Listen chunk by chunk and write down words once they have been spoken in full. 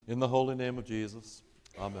In the holy name of Jesus,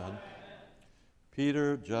 amen.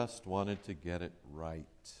 Peter just wanted to get it right.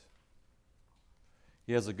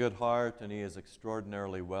 He has a good heart, and he is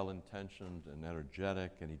extraordinarily well-intentioned and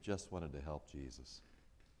energetic, and he just wanted to help Jesus.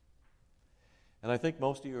 And I think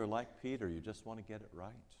most of you are like Peter. You just want to get it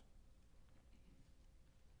right.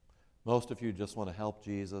 Most of you just want to help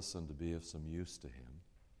Jesus and to be of some use to him.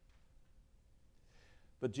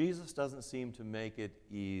 But Jesus doesn't seem to make it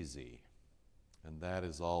easy, and that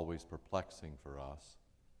is always perplexing for us.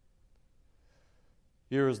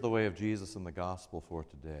 Here is the way of Jesus in the gospel for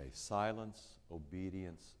today: silence,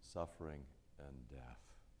 obedience, suffering, and death.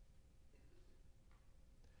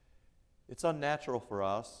 It's unnatural for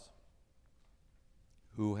us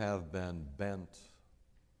who have been bent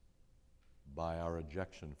by our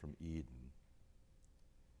rejection from Eden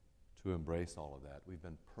to embrace all of that. We've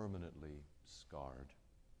been permanently scarred.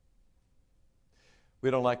 We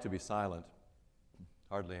don't like to be silent.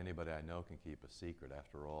 Hardly anybody I know can keep a secret.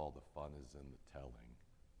 After all, the fun is in the telling.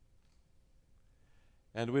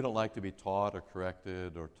 And we don't like to be taught or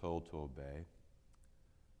corrected or told to obey.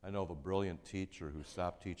 I know of a brilliant teacher who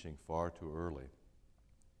stopped teaching far too early.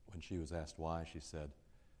 When she was asked why, she said,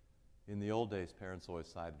 "In the old days, parents always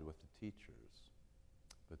sided with the teachers,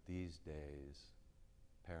 but these days,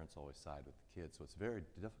 parents always side with the kids. So it's very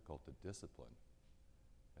difficult to discipline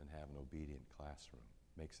and have an obedient classroom.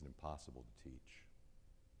 Makes it impossible to teach."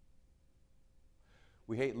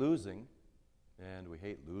 We hate losing, and we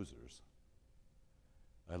hate losers.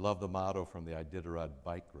 I love the motto from the Iditarod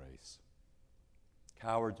bike race: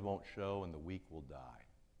 cowards won't show and the weak will die.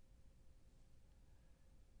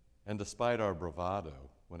 And despite our bravado,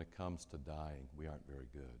 when it comes to dying, we aren't very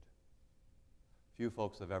good. Few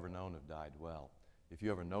folks I've ever known have died well. If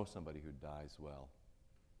you ever know somebody who dies well,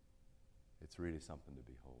 it's really something to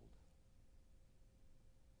behold.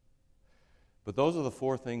 But those are the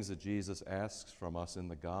four things that Jesus asks from us in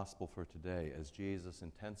the gospel for today as Jesus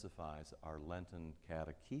intensifies our Lenten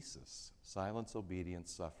catechesis: silence,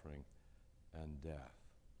 obedience, suffering, and death.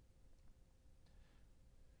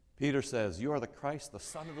 Peter says, "You are the Christ, the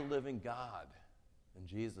Son of the living God." And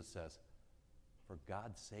Jesus says, "For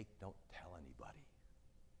God's sake, don't tell anybody."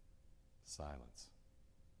 Silence.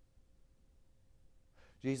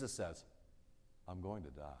 Jesus says, "I'm going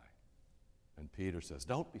to die." And Peter says,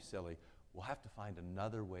 "Don't be silly. We'll have to find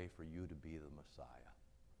another way for you to be the Messiah."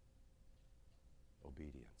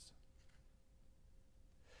 Obedience.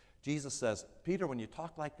 Jesus says, "Peter, when you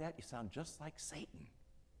talk like that, you sound just like Satan."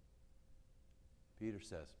 Peter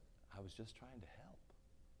says, "I was just trying to help."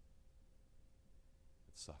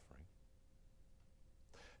 It's suffering.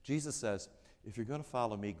 Jesus says, "If you're going to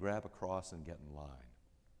follow me, grab a cross and get in line."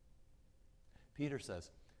 Peter says,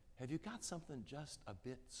 "Have you got something just a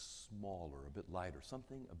bit smaller, a bit lighter,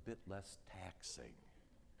 something a bit less taxing?"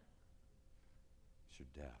 It's your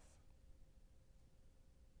death.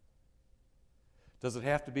 Does it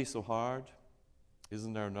have to be so hard?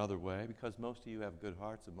 Isn't there another way? Because most of you have good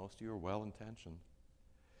hearts and most of you are well-intentioned.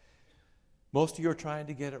 Most of you are trying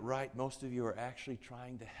to get it right. Most of you are actually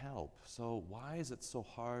trying to help. So why is it so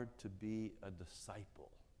hard to be a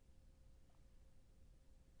disciple?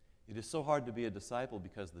 It is so hard to be a disciple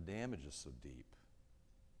because the damage is so deep.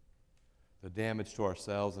 The damage to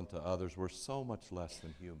ourselves and to others, we're so much less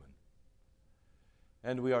than human.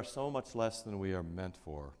 And we are so much less than we are meant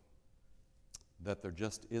for that there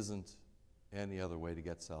just isn't any other way to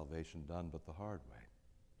get salvation done but the hard way.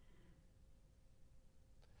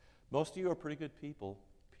 Most of you are pretty good people.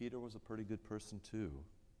 Peter was a pretty good person too.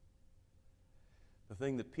 The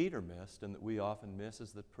thing that Peter missed and that we often miss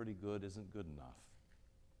is that pretty good isn't good enough.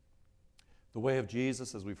 The way of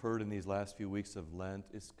Jesus, as we've heard in these last few weeks of Lent,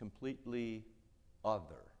 is completely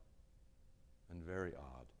other and very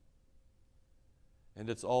odd. And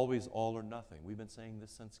it's always all or nothing. We've been saying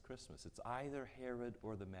this since Christmas. It's either Herod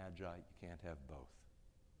or the Magi. You can't have both.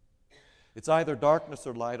 It's either darkness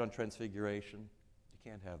or light on Transfiguration. You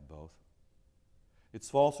can't have both. It's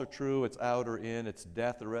false or true. It's out or in. It's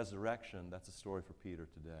death or resurrection. That's a story for Peter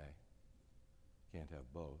today. You can't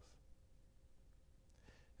have both.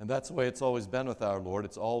 And that's the way it's always been with our Lord.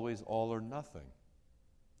 It's always all or nothing.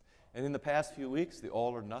 And in the past few weeks, the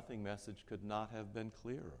all or nothing message could not have been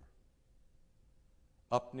clearer.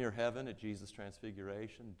 Up near heaven at Jesus'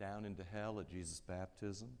 transfiguration, down into hell at Jesus'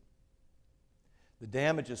 baptism. The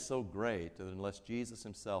damage is so great that unless Jesus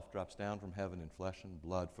himself drops down from heaven in flesh and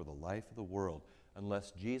blood for the life of the world, unless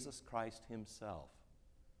Jesus Christ himself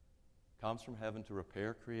comes from heaven to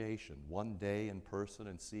repair creation, one day in person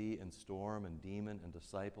and sea and storm and demon and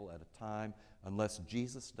disciple at a time, unless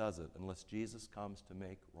Jesus does it, unless Jesus comes to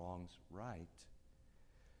make wrongs right,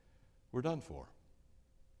 we're done for.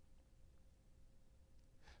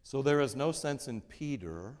 So there is no sense in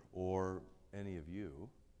Peter or any of you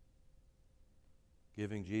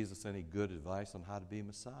giving Jesus any good advice on how to be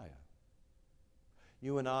Messiah.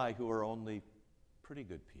 You and I, who are only pretty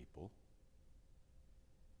good people,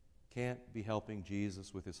 can't be helping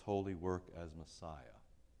Jesus with his holy work as Messiah,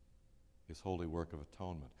 his holy work of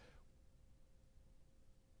atonement.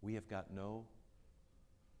 We have got no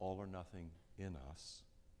all or nothing in us,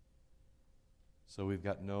 so we've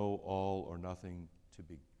got no all or nothing to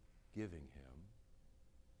be giving him.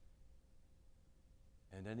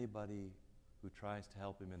 And anybody who tries to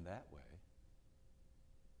help him in that way,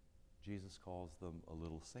 Jesus calls them a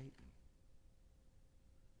little Satan.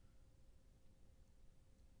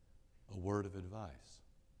 A word of advice.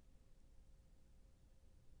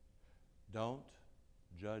 Don't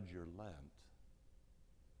judge your Lent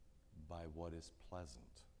by what is pleasant.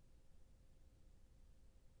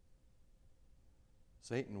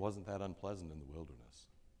 Satan wasn't that unpleasant in the wilderness.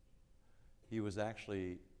 He was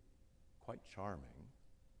actually quite charming,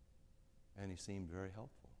 and he seemed very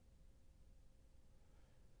helpful.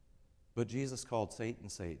 But Jesus called Satan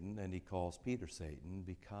Satan, and he calls Peter Satan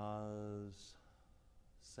because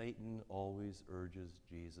Satan always urges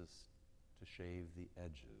Jesus to shave the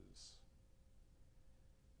edges,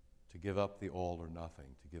 to give up the all or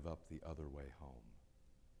nothing, to give up the other way home.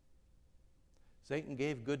 Satan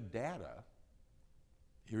gave good data.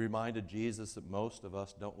 He reminded Jesus that most of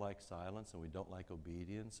us don't like silence, and we don't like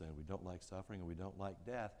obedience, and we don't like suffering, and we don't like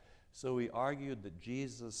death. So he argued that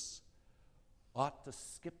Jesus ought to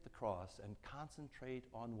skip the cross and concentrate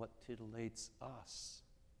on what titillates us.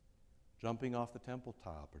 Jumping off the temple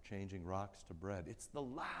top or changing rocks to bread. It's the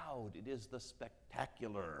loud, it is the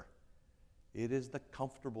spectacular, it is the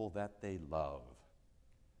comfortable that they love.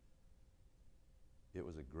 It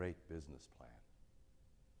was a great business plan.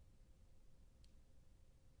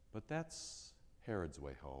 But that's Herod's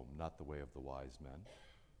way home, not the way of the wise men.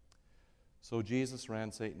 So Jesus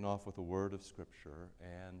ran Satan off with a word of Scripture,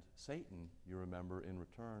 and Satan, you remember, in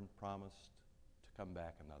return promised to come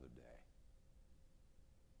back another day.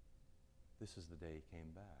 This is the day he came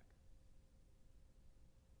back.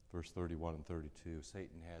 Verse 31 and 32,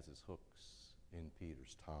 Satan has his hooks in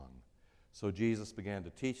Peter's tongue. So Jesus began to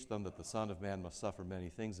teach them that the Son of Man must suffer many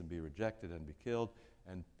things and be rejected and be killed.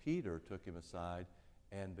 And Peter took him aside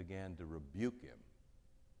and began to rebuke him.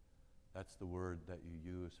 That's the word that you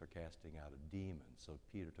use for casting out a demon. So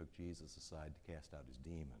Peter took Jesus aside to cast out his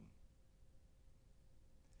demon.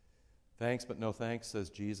 Thanks, but no thanks, says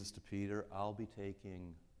Jesus to Peter. I'll be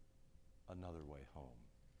taking another way home.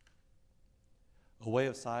 A way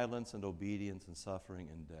of silence and obedience and suffering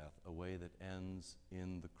and death. A way that ends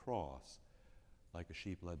in the cross. Like a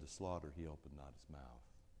sheep led to slaughter, he opened not his mouth.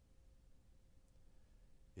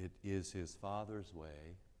 It is his Father's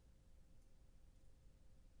way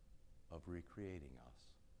of recreating us,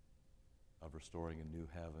 of restoring a new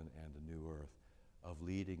heaven and a new earth, of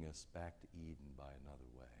leading us back to Eden by another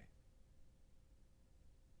way.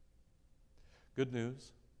 Good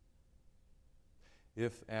news.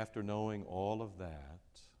 If after knowing all of that,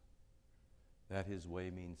 that his way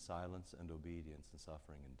means silence and obedience and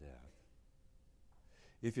suffering and death,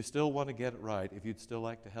 if you still want to get it right, if you'd still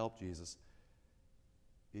like to help Jesus,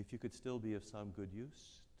 if you could still be of some good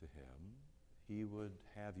use to him, he would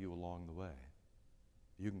have you along the way.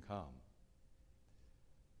 You can come,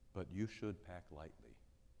 but you should pack lightly.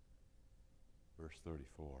 Verse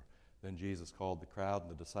 34. Then Jesus called the crowd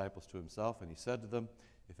and the disciples to himself, and he said to them,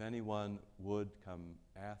 if anyone would come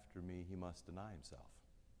after me, he must deny himself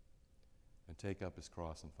and take up his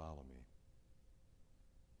cross and follow me.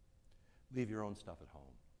 Leave your own stuff at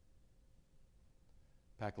home.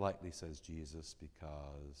 Pack lightly, says Jesus,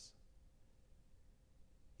 because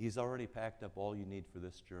he's already packed up all you need for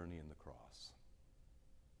this journey in the cross.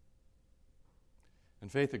 And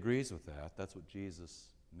faith agrees with that. That's what Jesus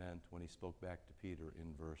meant when he spoke back to Peter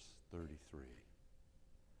in verse 33.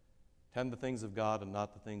 Tend the things of God and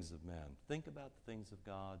not the things of men. Think about the things of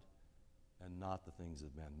God and not the things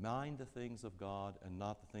of men. Mind the things of God and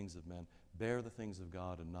not the things of men. Bear the things of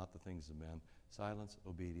God and not the things of men. Silence,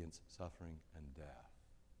 obedience, suffering, and death.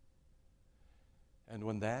 And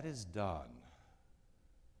when that is done,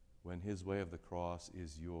 when his way of the cross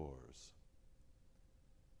is yours,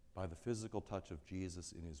 by the physical touch of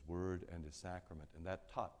Jesus in his word and his sacrament, and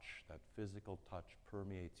that touch, that physical touch,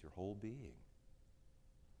 permeates your whole being,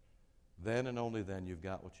 then and only then you've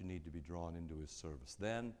got what you need to be drawn into his service.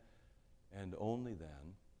 Then and only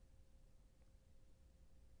then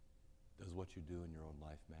does what you do in your own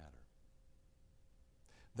life matter.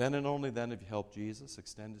 Then and only then, if you help Jesus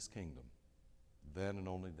extend his kingdom, then and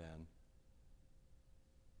only then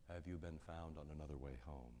have have you been found on another way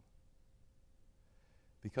home.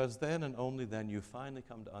 Because then and only then you finally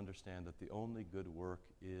come to understand that the only good work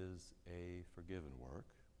is a forgiven work,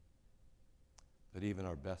 that even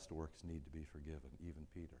our best works need to be forgiven, even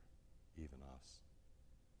Peter, even us.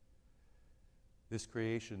 This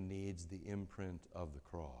creation needs the imprint of the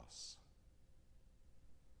cross.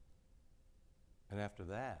 And after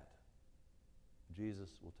that, Jesus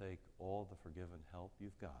will take all the forgiven help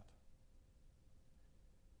you've got,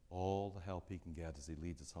 all the help he can get as he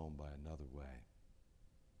leads us home by another way.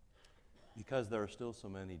 Because there are still so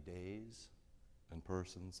many days and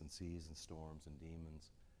persons and seas and storms and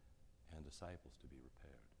demons and disciples to be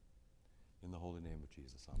repaired. In the holy name of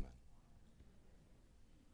Jesus, amen.